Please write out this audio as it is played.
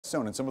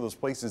zone in some of those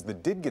places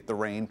that did get the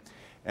rain,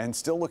 and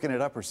still looking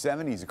at upper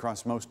 70s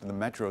across most of the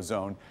metro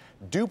zone.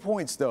 Dew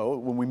points, though,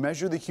 when we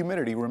measure the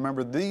humidity,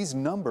 remember these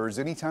numbers,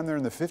 anytime they're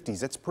in the 50s,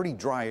 that's pretty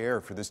dry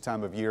air for this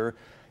time of year.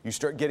 You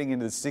start getting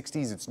into the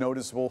 60s, it's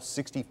noticeable.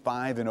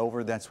 65 and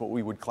over, that's what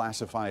we would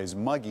classify as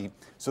muggy.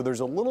 So there's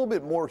a little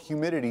bit more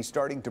humidity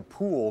starting to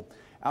pool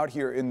out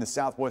here in the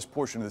southwest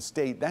portion of the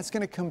state. That's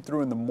going to come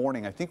through in the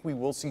morning. I think we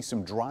will see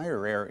some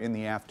drier air in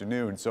the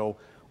afternoon. So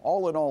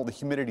all in all, the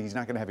humidity is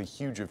not going to have a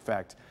huge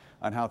effect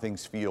on how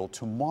things feel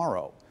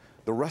tomorrow.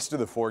 The rest of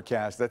the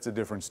forecast, that's a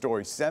different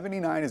story.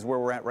 79 is where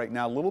we're at right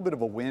now. A little bit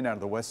of a wind out of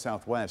the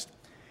west-southwest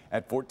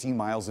at 14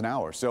 miles an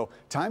hour. So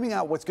timing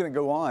out what's going to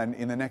go on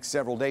in the next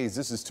several days.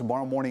 This is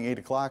tomorrow morning, 8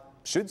 o'clock.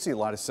 Should see a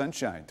lot of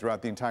sunshine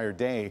throughout the entire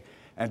day.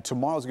 And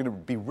tomorrow's going to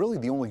be really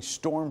the only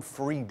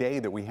storm-free day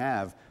that we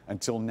have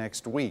until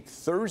next week.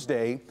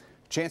 Thursday,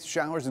 chance of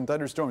showers and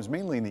thunderstorms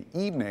mainly in the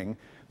evening.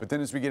 But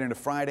then as we get into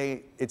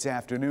Friday, it's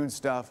afternoon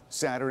stuff.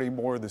 Saturday,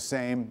 more of the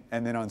same.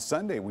 And then on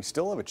Sunday, we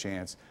still have a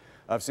chance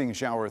of seeing a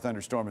shower or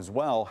thunderstorm as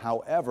well.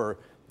 However,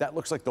 that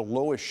looks like the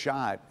lowest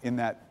shot in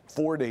that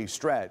 4-day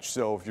stretch.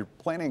 So if you're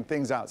planning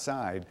things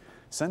outside,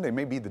 Sunday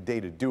may be the day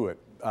to do it.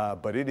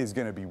 But it is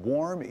going to be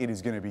warm, it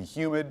is going to be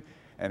humid,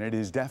 and it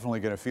is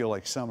definitely going to feel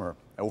like summer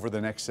over the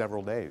next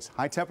several days.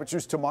 High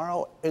temperatures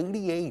tomorrow,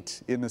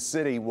 88 in the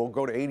city. We'll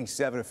go to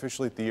 87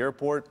 officially at the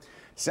airport.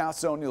 South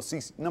zone, you'll see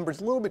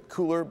numbers a little bit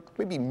cooler,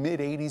 maybe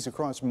mid-80s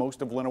across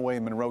most of Lenawee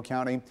and Monroe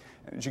County.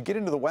 As you get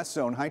into the west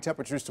zone, high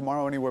temperatures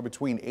tomorrow anywhere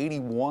between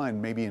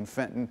 81, maybe in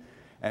Fenton,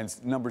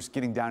 and numbers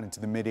getting down into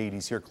the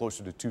mid-80s here,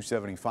 closer to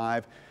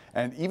 275.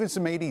 And even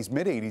some 80s,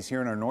 mid-80s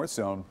here in our north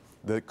zone.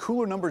 The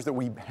cooler numbers that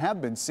we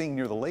have been seeing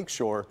near the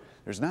lakeshore,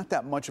 there's not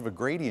that much of a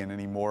gradient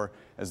anymore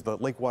as the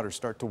lake waters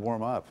start to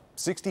warm up.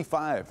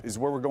 65 is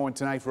where we're going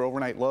tonight for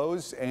overnight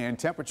lows, and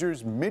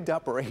temperatures mid to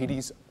upper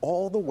 80s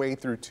all the way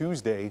through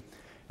Tuesday.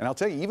 And I'll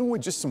tell you, even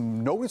with just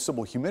some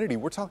noticeable humidity,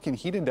 we're talking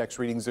heat index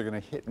readings that are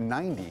going to hit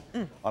 90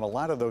 on a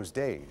lot of those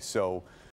days. So